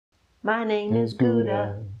My name is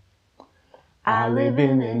Gouda. I live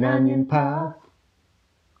in an onion puff.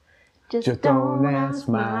 Just don't ask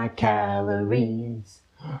my calories.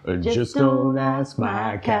 Just don't ask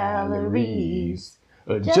my calories.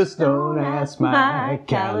 Just don't ask my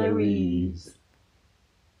calories.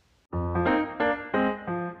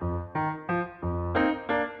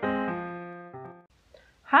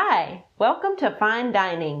 Hi, welcome to Fein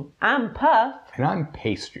Dining. I'm Puff. And I'm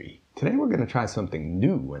Pastry. Today we're going to try something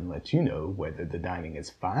new and let you know whether the dining is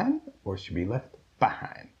fine or should be left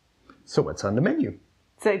behind. So what's on the menu?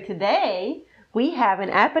 So today we have an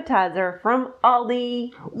appetizer from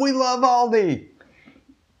Aldi. We love Aldi!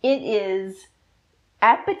 It is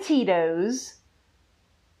Appetitos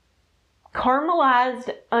Caramelized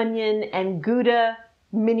Onion and Gouda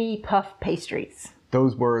Mini Puff Pastries.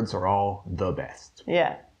 Those words are all the best.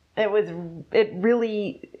 Yeah, it was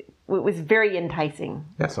very enticing.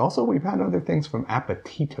 Yes, also we've had other things from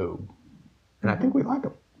Appetito, and I think we like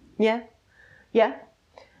them. Yeah.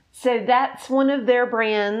 So that's one of their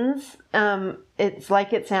brands. It's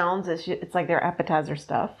like it sounds. It's like their appetizer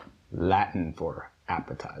stuff. Latin for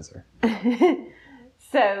appetizer.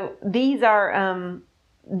 So these are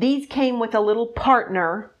these came with a little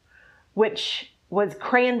partner, which was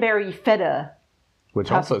cranberry feta. Which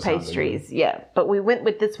Puff also pastries, good. yeah. But we went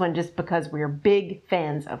with this one just because we're big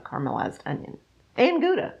fans of caramelized onion and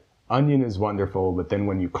Gouda. Onion is wonderful, but then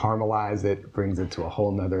when you caramelize it, it brings it to a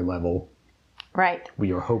whole nother level. Right.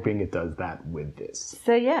 We are hoping it does that with this.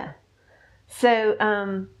 So, yeah.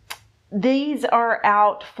 So, these are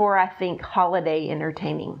out for, I think, holiday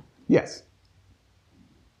entertaining. Yes.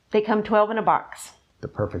 They come 12 in a box. The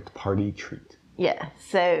perfect party treat. Yeah.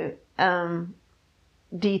 So,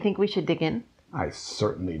 do you think we should dig in? I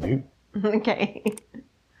certainly do. Okay.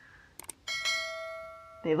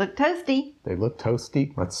 They look toasty. They look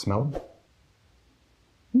toasty. Let's smell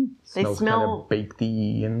them. Smells kind of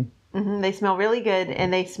bakedy and... Mm-hmm. They smell really good,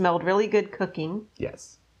 and they smelled really good cooking.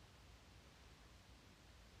 Yes.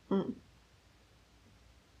 Mm.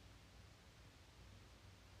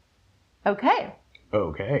 Okay.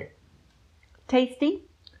 Okay. Tasty.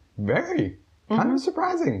 Very. Kind of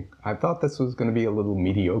surprising. I thought this was going to be a little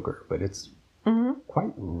mediocre, but it's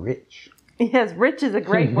quite rich. Yes, rich is a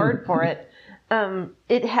great word for it.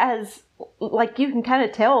 It has, like, you can kind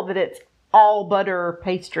of tell that it's all butter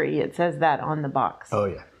pastry. It says that on the box. Oh,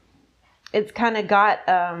 yeah. It's kind of got,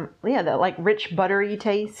 that, like, rich buttery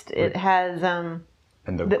taste. It has... and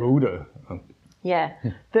the Gouda. Yeah.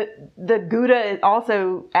 The Gouda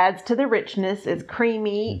also adds to the richness. It's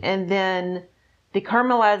creamy. And then the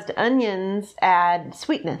caramelized onions add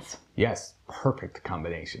sweetness. Yes. Perfect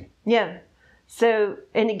combination. Yeah. So,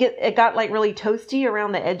 and it got like really toasty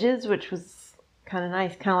around the edges, which was kind of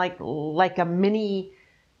nice. Kind of like a mini,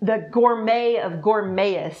 the gourmet of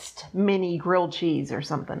gourmetist mini grilled cheese or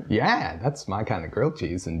something. Yeah, that's my kind of grilled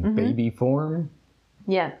cheese in baby form.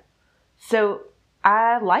 Yeah. So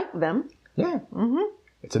I like them. Yeah. Mm-hmm.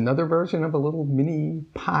 It's another version of a little mini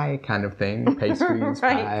pie kind of thing. Pastries,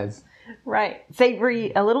 Right. pies. Right.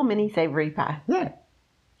 Savory, a little mini savory pie. Yeah.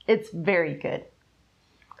 It's very good.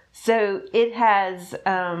 So it has,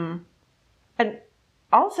 and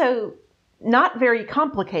also not very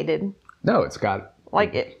complicated. No, it's got...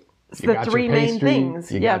 Like it's the three main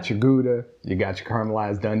things. You got your Gouda, you got your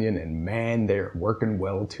caramelized onion, and man, they're working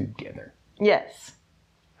well together. Yes.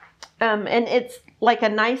 And it's like a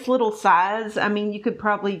nice little size. I mean, you could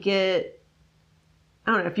probably get,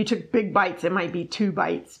 I don't know, if you took big bites, it might be 2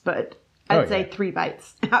 bites, but I'd say 3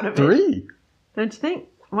 bites out of it. 3? Don't you think?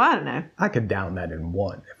 Well, I don't know. I could down that in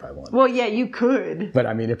 1 if I wanted. Well, yeah, you could. But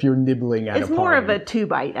I mean, if you're nibbling at a party... It's more of a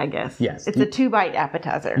 2-bite, I guess. Yes. It's a 2-bite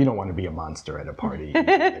appetizer. You don't want to be a monster at a party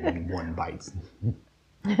in 1 bite.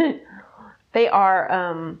 They are,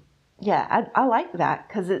 I like that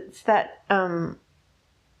because it's that,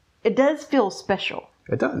 it does feel special.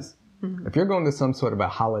 It does. Mm-hmm. If you're going to some sort of a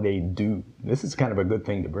holiday do, this is kind of a good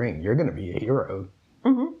thing to bring. You're going to be a hero.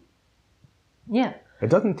 Mm-hmm. Yeah. It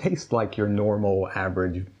doesn't taste like your normal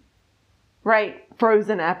average... Right,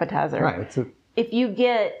 frozen appetizer. Right. If you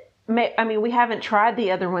get... I mean, we haven't tried the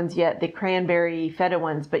other ones yet, the cranberry feta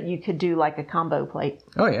ones, but you could do like a combo plate.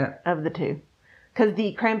 Oh, yeah. Of the two. Because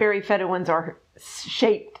the cranberry feta ones are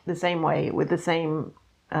shaped the same way with the same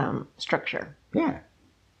structure. Yeah.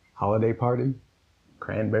 Holiday party,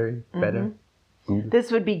 cranberry, feta. Mm-hmm. This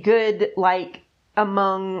would be good, like,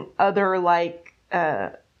 among other, like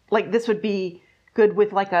this would be good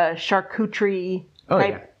with, like, a charcuterie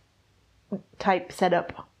type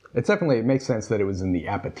setup. It makes sense that it was in the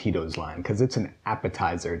Appetitos line, because it's an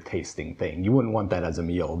appetizer tasting thing. You wouldn't want that as a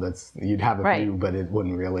meal. You'd have a few, but it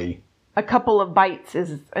wouldn't really a couple of bites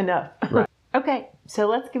is enough. Right. Okay, so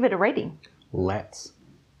let's give it a rating. Let's.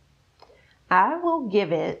 I will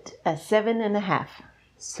give it a 7.5.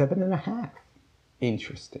 7.5.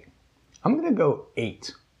 Interesting. I'm going to go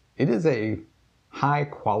 8. It is a high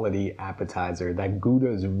quality appetizer. That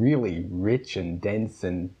Gouda is really rich and dense,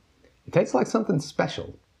 and it tastes like something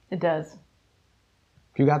special. It does.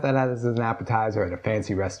 If you got that as an appetizer at a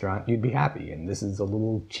fancy restaurant, you'd be happy. And this is a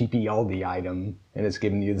little cheapy Aldi item, and it's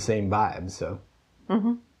giving you the same vibe. So.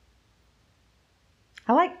 Mm-hmm.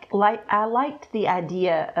 I liked the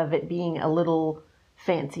idea of it being a little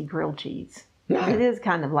fancy grilled cheese. Yeah. It is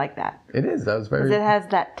kind of like that. It is. That was very. It has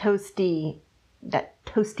that toasty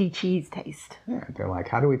cheese taste. Yeah, they're like,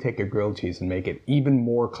 how do we take a grilled cheese and make it even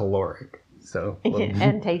more caloric? So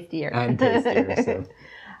and tastier. And tastier. So.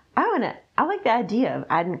 I like the idea of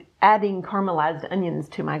adding caramelized onions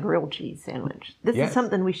to my grilled cheese sandwich. This is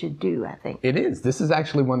something we should do, I think. It is. This is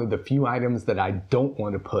actually one of the few items that I don't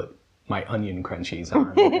want to put my onion crunchies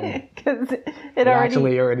on. Because it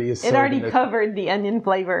already is. It already covered the onion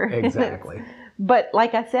flavor. Exactly. But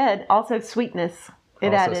like I said, also sweetness.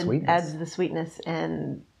 It adds the sweetness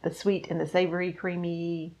and the sweet and the savory,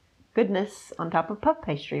 creamy goodness on top of puff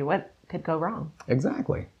pastry. What could go wrong?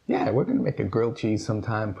 Exactly. Yeah, we're going to make a grilled cheese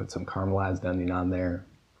sometime, put some caramelized onion on there.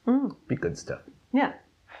 Be good stuff. Yeah.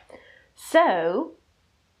 So,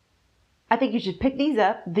 I think you should pick these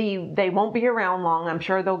up. They won't be around long. I'm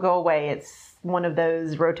sure they'll go away. It's one of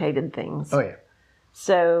those rotated things. Oh, yeah.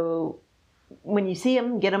 So, when you see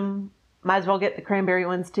them, get them. Might as well get the cranberry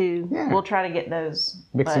ones too. Yeah. We'll try to get those.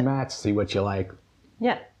 Mix and match, see what you like.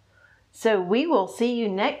 Yeah. So we will see you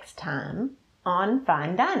next time on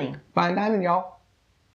Fine Dining. Fine dining, y'all.